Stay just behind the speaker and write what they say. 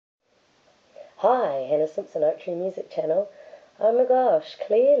Hi, Hannah Simpson, Oak Tree Music Channel. Oh my gosh,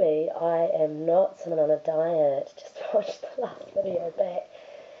 clearly I am not someone on a diet. Just watched the last video back,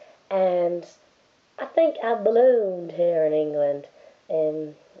 and I think I ballooned here in England.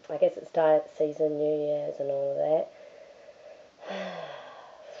 I guess it's diet season, New Year's, and all of that.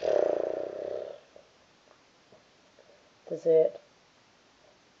 Dessert.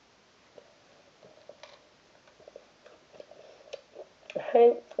 I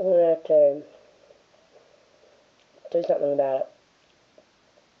think I'm gonna have to do something about it.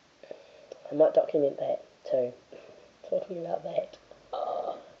 I might document that too. Talking about that.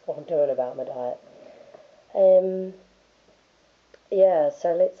 What I'm doing about my diet. Yeah,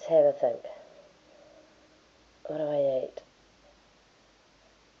 so let's have a think. What do I eat?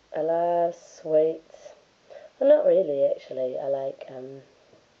 I love sweets. Well, not really, actually. I like,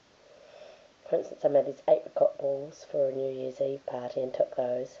 for instance, I made these apricot balls for a New Year's Eve party and took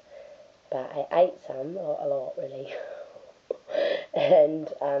those. But I ate some, a lot, really.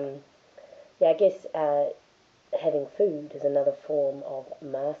 And, yeah, I guess having food is another form of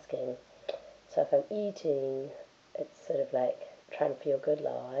masking. So if I'm eating, it's sort of like trying to feel good,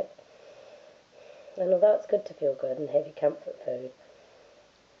 like. And although it's good to feel good and have your comfort food,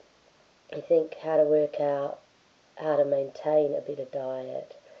 I think how to work out how to maintain a better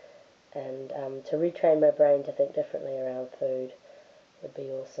diet and to retrain my brain to think differently around food would be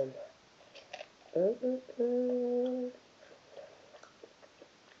awesome. One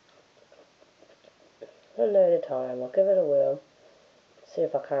day at a time. I'll give it a whirl. See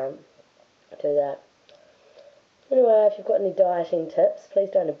if I can't do that. Anyway, if you've got any dieting tips, please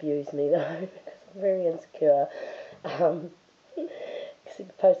don't abuse me though, because I'm very insecure.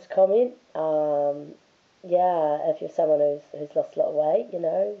 Post a comment. Yeah, if you're someone who's lost a lot of weight,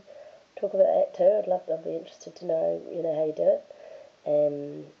 talk about that too. I'd be interested to know, how you do it.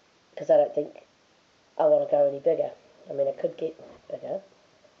 Because I don't think I want to go any bigger. I mean, I could get bigger.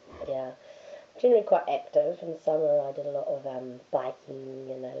 Yeah. Generally quite active. In the summer, I did a lot of biking,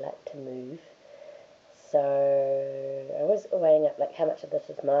 and I like to move. So I was weighing up like how much of this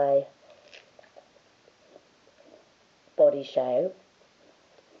is my body shape,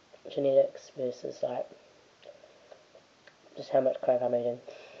 genetics versus like just how much crap I'm eating.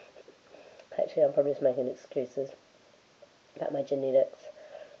 Actually, I'm probably just making excuses about my genetics.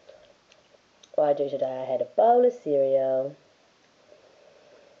 What I do today, I had a bowl of cereal,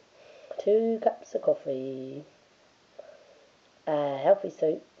 2 cups of coffee, a healthy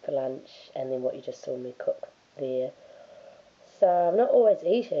soup for lunch, and then what you just saw me cook there. So I'm not always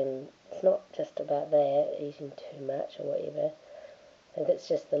eating. It's not just about that, eating too much or whatever. I think it's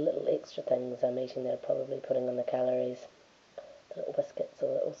just the little extra things I'm eating that are probably putting on the calories. The little biscuits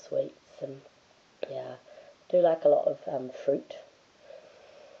or little sweets, and yeah, I do like a lot of fruit.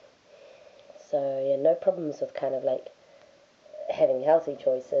 So yeah, no problems with kind of like having healthy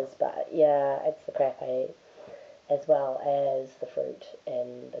choices, but yeah, it's the crap I eat as well as the fruit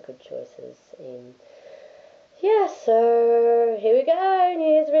and the good choices. Yeah, so here we go,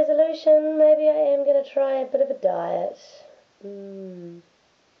 New Year's resolution. Maybe I am going to try a bit of a diet.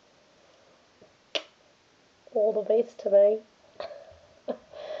 All the best to me.